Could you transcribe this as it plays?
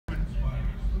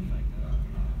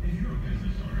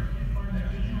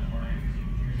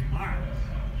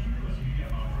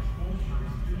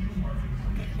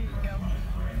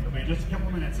just a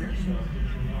couple minutes here. So.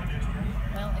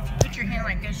 Well, if you put your hand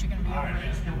like this, you're going to be all right,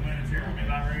 just a couple minutes here. We'll be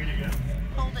about ready to go.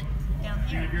 Hold it down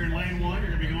here. If you're in lane 1,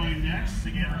 you're going to be going next.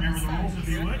 Again, remember the rules if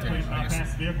you would. Please not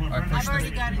pass the vehicle in front of you. I've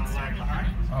already got it started.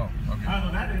 Oh, okay.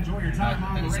 Other than that, enjoy your time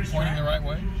on the racetrack. Is it pointing the right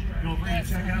way? Feel free to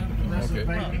check out the rest of the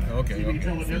pavement. Okay. See if you can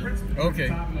tell the difference.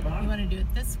 Okay. You want to do it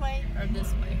this way or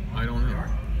this way? I don't know.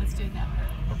 Let's do it that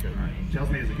way. Okay. All right. Tells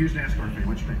me he's a huge NASCAR fan.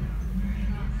 What's your name?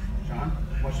 John?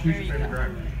 Who's your favorite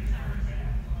driver?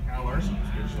 Kyle Larson.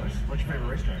 That's a good choice. What's your favorite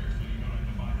racetrack?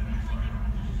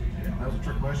 Yeah, that was a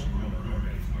trick question.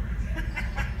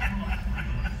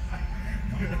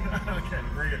 Okay,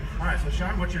 very good. All right, so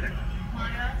Sean, what's your name?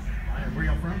 Maya. Maya, where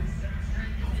y'all from?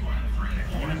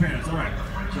 Independence. All right.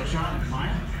 So Sean and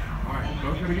Maya. All right,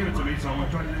 both going to give it to me, so I'm going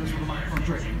to try to do this with a microphone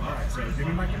trick. All right, so give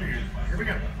me my computer. Here we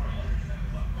go.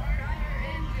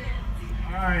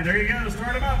 All right, there you go.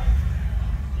 Start them up.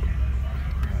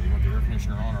 You want the air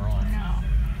conditioner on or off? No.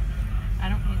 I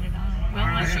don't need it on. Well,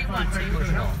 unless you want to. Push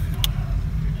it off.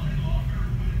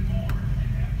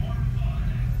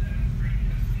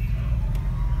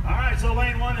 All right, so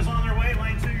lane 1 is on their way.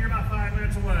 Lane 2, you're about 5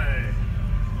 minutes away.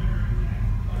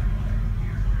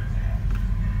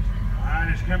 All right,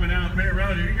 it's coming down the pit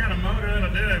road. If you got a motor, it'll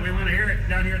do it. We want to hear it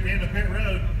down here at the end of pit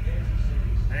road.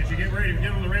 As you get ready to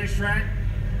get on the racetrack,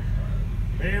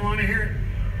 we want to hear it.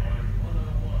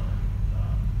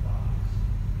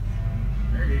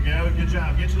 There you go. Good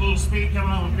job. Get you a little speed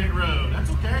coming on pit road. That's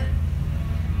okay.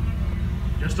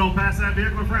 Just don't pass that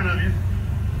vehicle in front of you.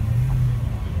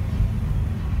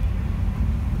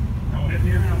 Don't hit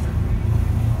the announcer.